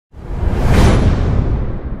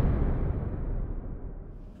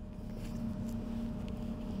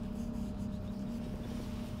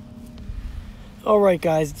Alright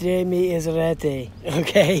guys, JME is ready.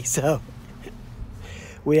 Okay, so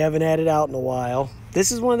we haven't had it out in a while.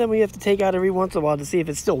 This is one of them we have to take out every once in a while to see if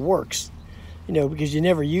it still works. You know, because you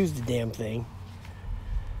never use the damn thing.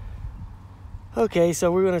 Okay,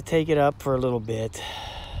 so we're going to take it up for a little bit.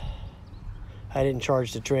 I didn't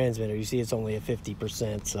charge the transmitter. You see it's only at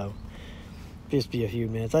 50%, so just be a few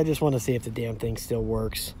minutes. I just want to see if the damn thing still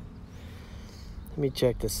works. Let me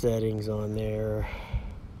check the settings on there.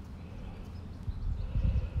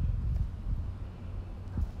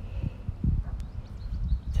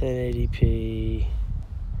 .1080p.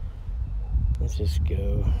 Let's just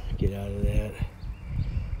go get out of that.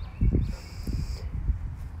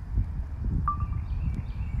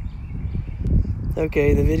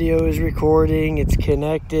 Okay, the video is recording. It's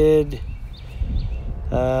connected.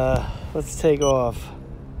 Let's take off.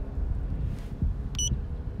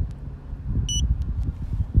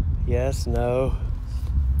 Yes, no.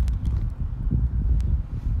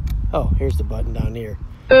 Oh, here's the button down here.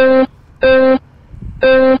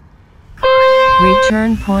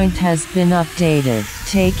 Return point has been updated.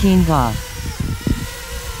 Taking off.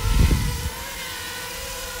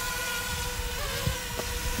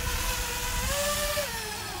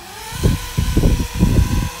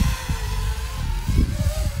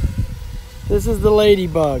 This is the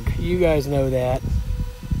ladybug. You guys know that.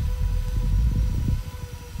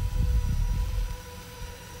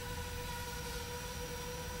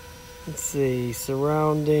 Let's see,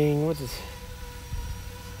 surrounding, what is...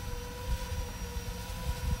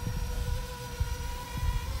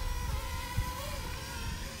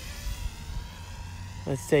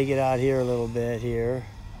 Let's take it out here a little bit here.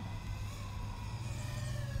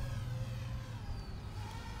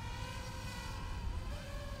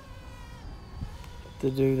 To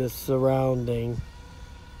do the surrounding.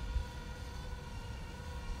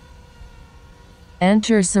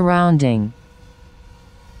 Enter surrounding.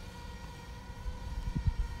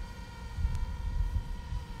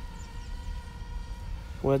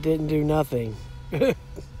 Well, it didn't do nothing.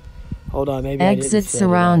 Hold on, maybe Exit I didn't set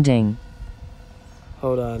surrounding. it up.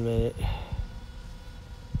 Hold on a minute.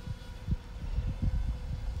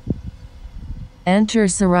 Enter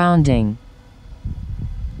surrounding.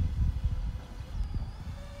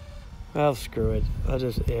 Well, screw it. I'll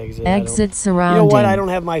just exit. Exit surrounding. You know what? I don't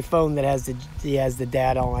have my phone that has the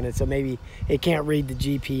data on it, so maybe it can't read the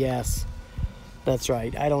GPS. That's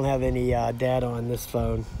right. I don't have any data on this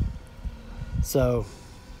phone. So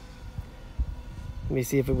let me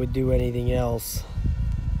see if it would do anything else.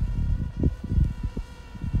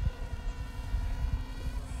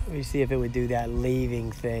 Let me see if it would do that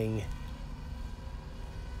leaving thing.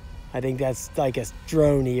 I think that's like a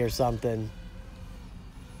droney or something.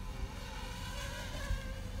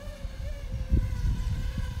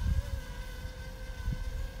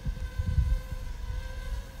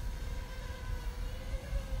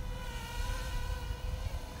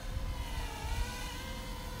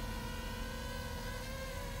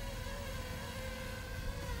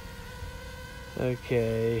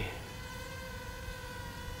 Okay.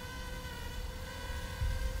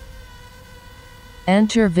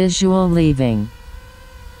 Enter visual leaving.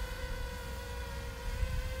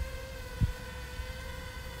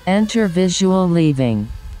 Enter visual leaving.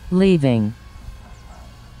 Leaving.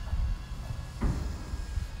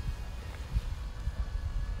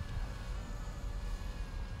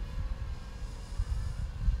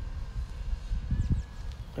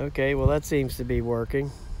 Okay, well that seems to be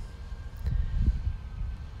working.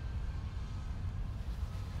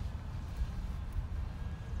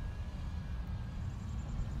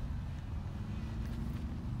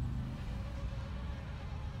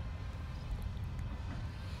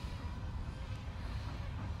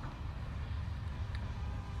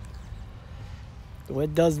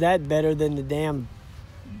 What does that better than the damn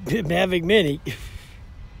Mavic Mini?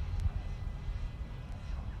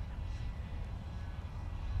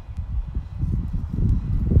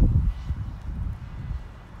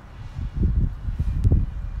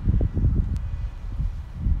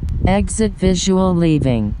 Exit visual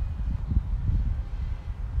leaving.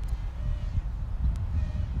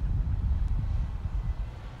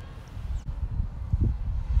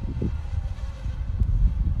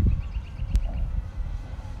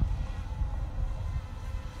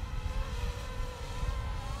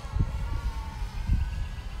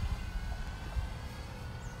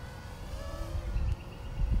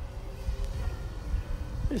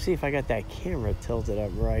 Let's see if I got that camera tilted up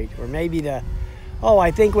right. Or maybe the... Oh,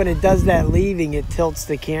 I think when it does that leaving, it tilts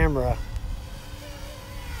the camera.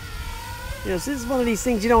 You know, so this is one of these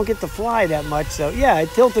things you don't get to fly that much. So, yeah, it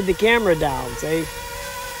tilted the camera down, see?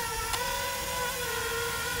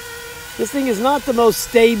 This thing is not the most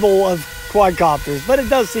stable of quadcopters, but it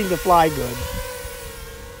does seem to fly good.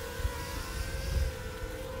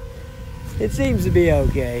 It seems to be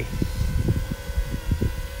okay.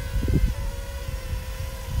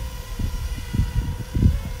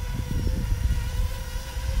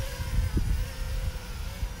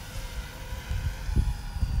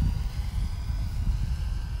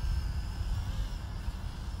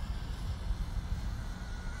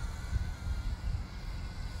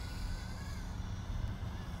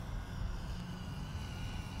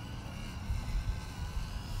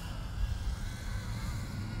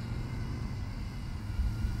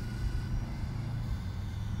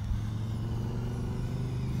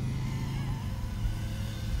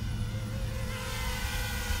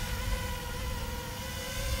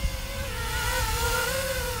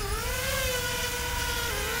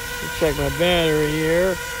 Check my battery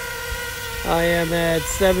here. I am at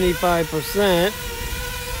 75%.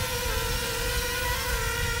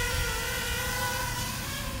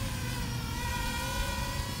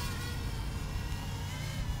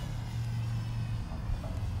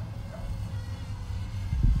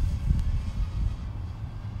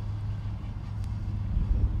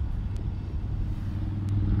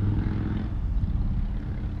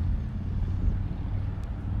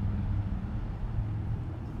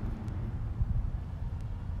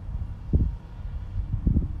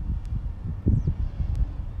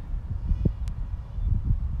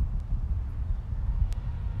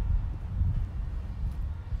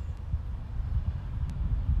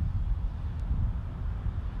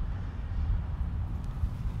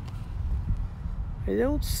 I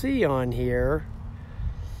don't see on here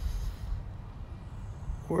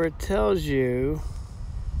where it tells you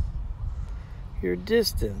your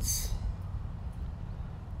distance.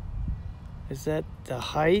 Is that the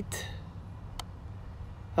height?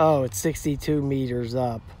 Oh, it's 62 meters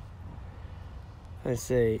up. Let's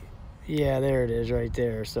see. Yeah, there it is right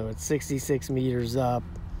there. So it's 66 meters up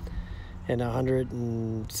and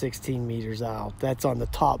 116 meters out. That's on the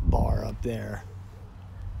top bar up there.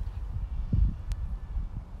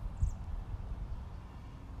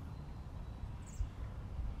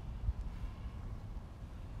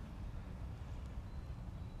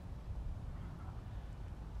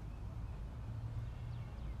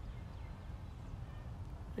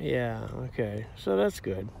 Yeah, okay, so that's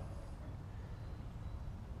good.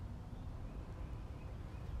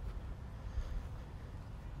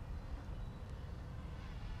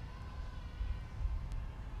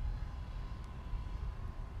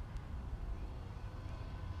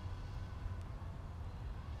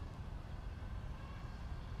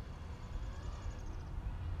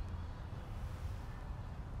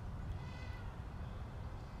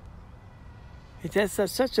 It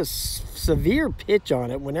has such a severe pitch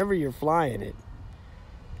on it whenever you're flying it.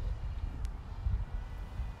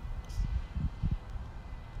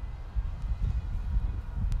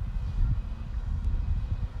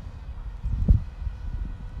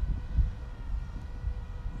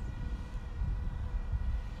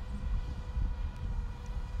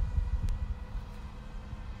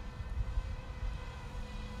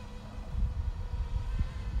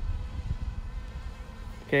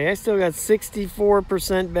 Okay, I still got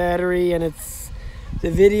 64% battery, and the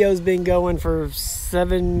video's been going for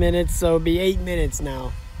 7 minutes, so it'll be 8 minutes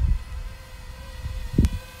now.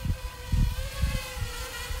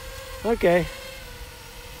 Okay.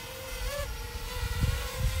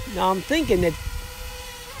 Now I'm thinking that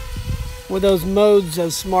with those modes,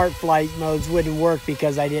 those smart flight modes wouldn't work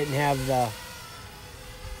because I didn't have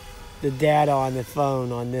the data on the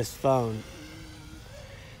phone, on this phone.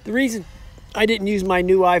 The reason I didn't use my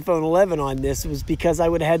new iPhone 11 on this was because I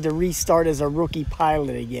would have had to restart as a rookie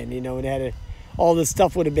pilot again. You know, all the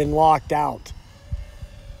stuff would have been locked out.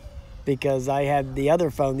 Because I had the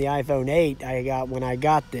other phone, the iPhone 8, I got when I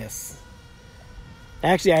got this.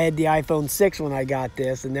 Actually, I had the iPhone 6 when I got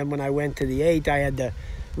this, and then when I went to the 8, I had to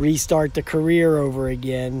restart the career over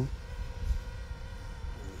again.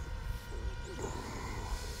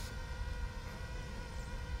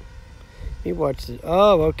 Let me watch this.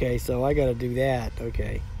 Oh, okay, so I gotta do that.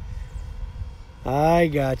 Okay. I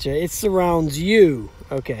gotcha. It surrounds you.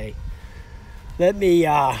 Okay. Let me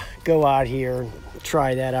go out here and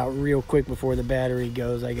try that out real quick before the battery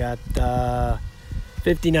goes. I got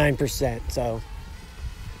 59%, so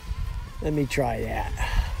let me try that.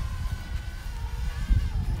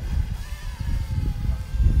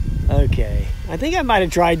 Okay. I think I might have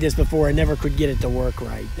tried this before. I never could get it to work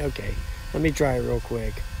right. Okay. Let me try it real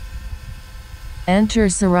quick. Enter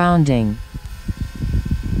surrounding.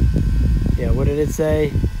 Yeah, what did it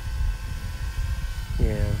say?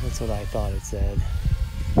 Yeah, that's what I thought it said.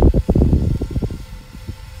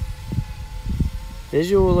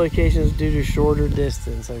 Visual locations due to shorter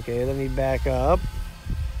distance. Okay, let me back up.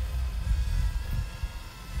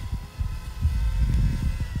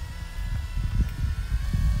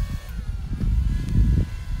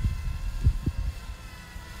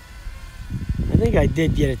 I think I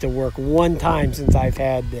did get it to work one time since I've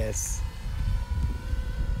had this.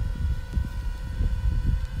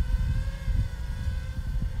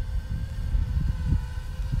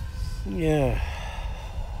 Yeah.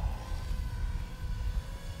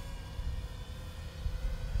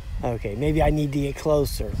 Okay, maybe I need to get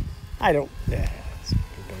closer. I don't.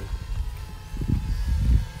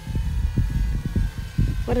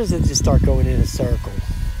 Why does it just start going in a circle?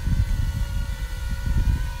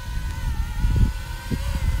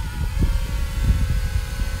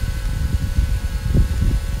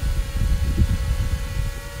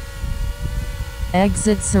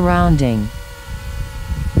 Exit surrounding.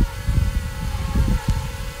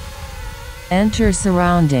 Enter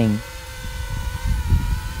surrounding.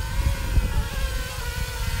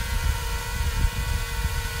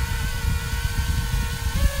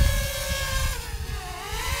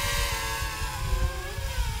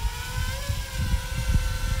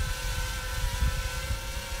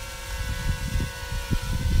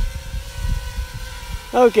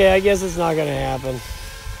 Okay, I guess it's not gonna happen.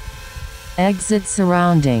 Exit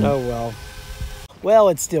surrounding. Oh well. Well,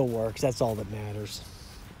 it still works. That's all that matters.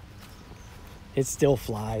 It still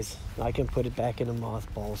flies. I can put it back into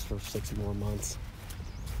mothballs for 6 more months.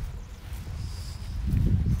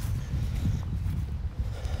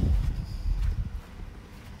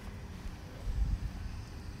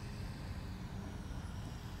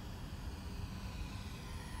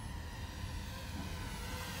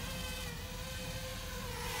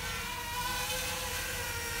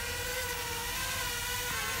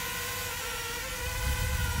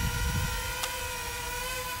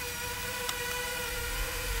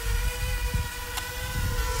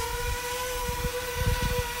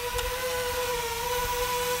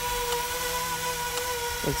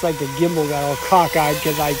 Looks like the gimbal got all cockeyed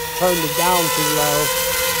because I turned it down too low.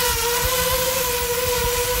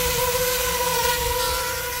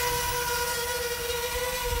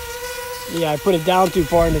 Yeah, I put it down too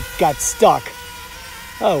far and it got stuck.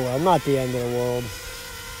 Oh well, not the end of the world.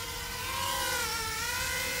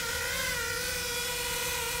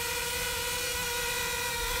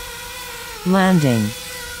 Landing.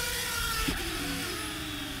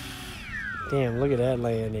 Damn, look at that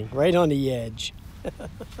landing. Right on the edge.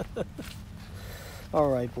 All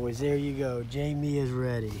right, boys, there you go. JME is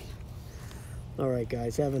ready. All right,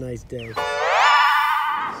 guys, have a nice day.